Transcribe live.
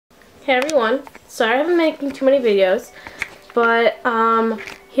Hey everyone, sorry I haven't been making too many videos, but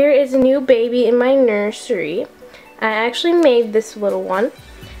here is a new baby in my nursery. I actually made this little one.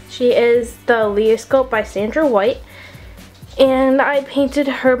 She is the Leah sculpt by Sandra White, and I painted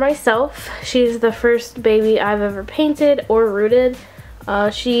her myself. She's the first baby I've ever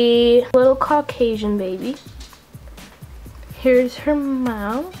she's a little Caucasian baby. Here's her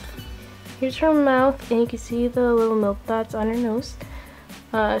mouth. Here's her mouth, and you can see the little milk dots on her nose.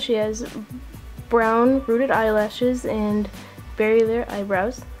 She has brown rooted eyelashes and berry layer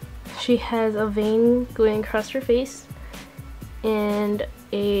eyebrows. She has a vein going across her face and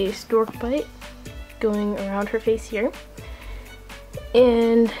a stork bite going around her face here.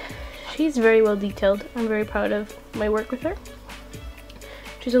 And she's very well detailed. I'm very proud of my work with her.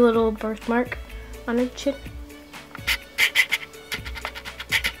 She's a little birthmark on her chin.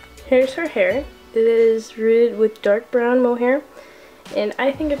 Here's her hair. It is rooted with dark brown mohair, and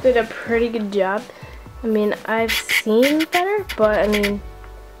I think it did a pretty good job. I mean, I've seen better, but I mean,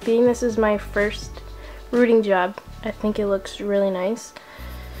 being this is my first rooting job, I think it looks really nice.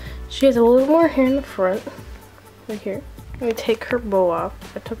 She has a little more hair in the front, right here. Let me take her bow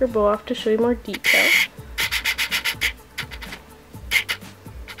off. I took her bow off to show you more detail.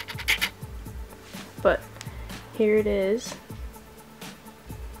 But here it is.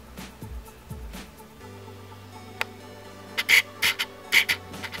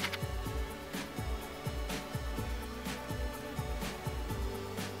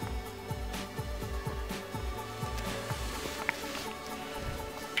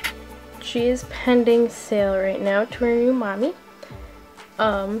 She is pending sale right now to her new mommy.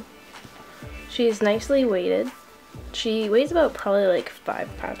 She is nicely weighted. She weighs about probably like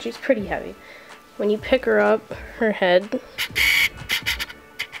 5 pounds. She's pretty heavy. When you pick her up, her head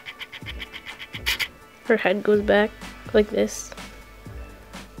goes back like this.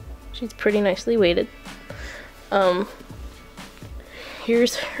 She's pretty nicely weighted.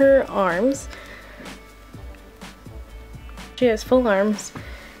 Here's her arms. She has full arms.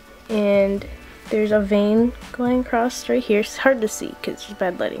 And there's a vein going across right here. It's hard to see because it's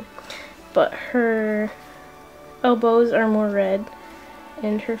bad lighting. But her elbows are more red,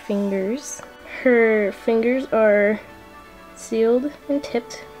 and her fingers. Her fingers are sealed and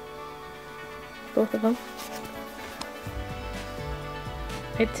tipped. Both of them.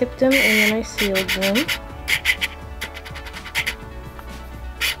 I tipped them and then I sealed them.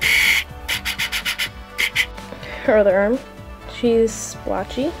 Her other arm. She's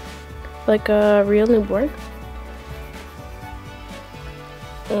splotchy, like a real newborn.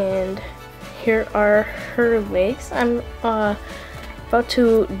 And here are her legs. I'm about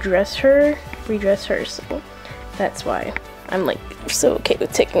to redress her, so that's why I'm like so okay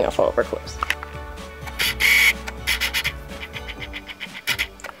with taking off all of her clothes.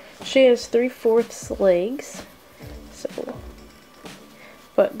 She has 3/4 legs, so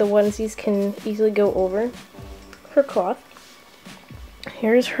but the onesies can easily go over her cloth.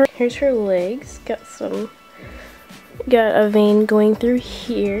 Here's her legs. Got a vein going through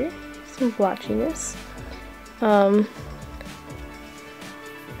here, some blotchiness.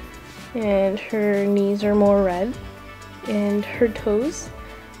 And her knees are more red, and her toes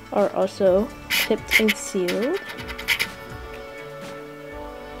are also tipped and sealed.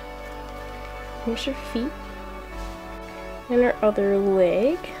 Here's her feet and her other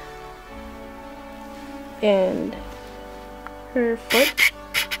leg and her foot.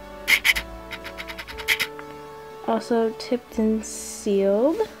 Also tipped and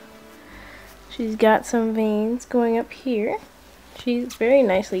sealed. She's got some veins going up here. She's very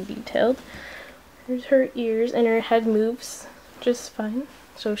nicely detailed. Here's her ears, and her head moves just fine,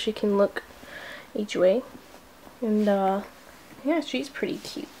 so she can look each way. And yeah, she's pretty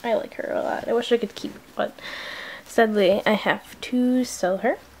cute. I like her a lot. I wish I could keep her, but sadly I have to sell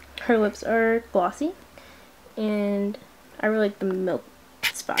her. Her lips are glossy, and I really like the milk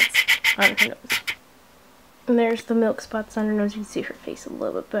spots on her nose. And there's the milk spots on her nose. You can see her face a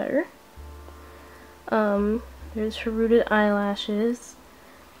little bit better. There's her rooted eyelashes.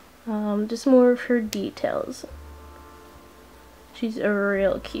 Just more of her details. She's a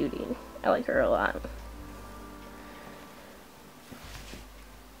real cutie. I like her a lot.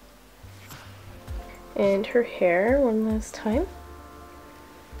 And her hair, one last time.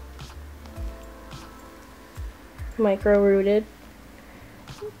 Micro rooted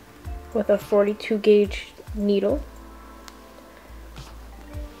with a 42 gauge needle.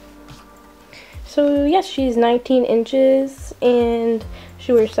 So yes, she's 19 inches and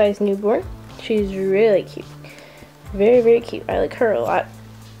she wears size newborn. She's really cute. Very, very cute. I like her a lot.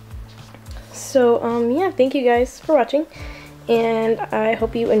 So yeah, thank you guys for watching, and I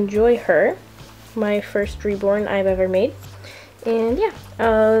hope you enjoy her. My first reborn I've ever made. And yeah,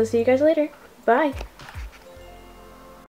 I'll see you guys later. Bye!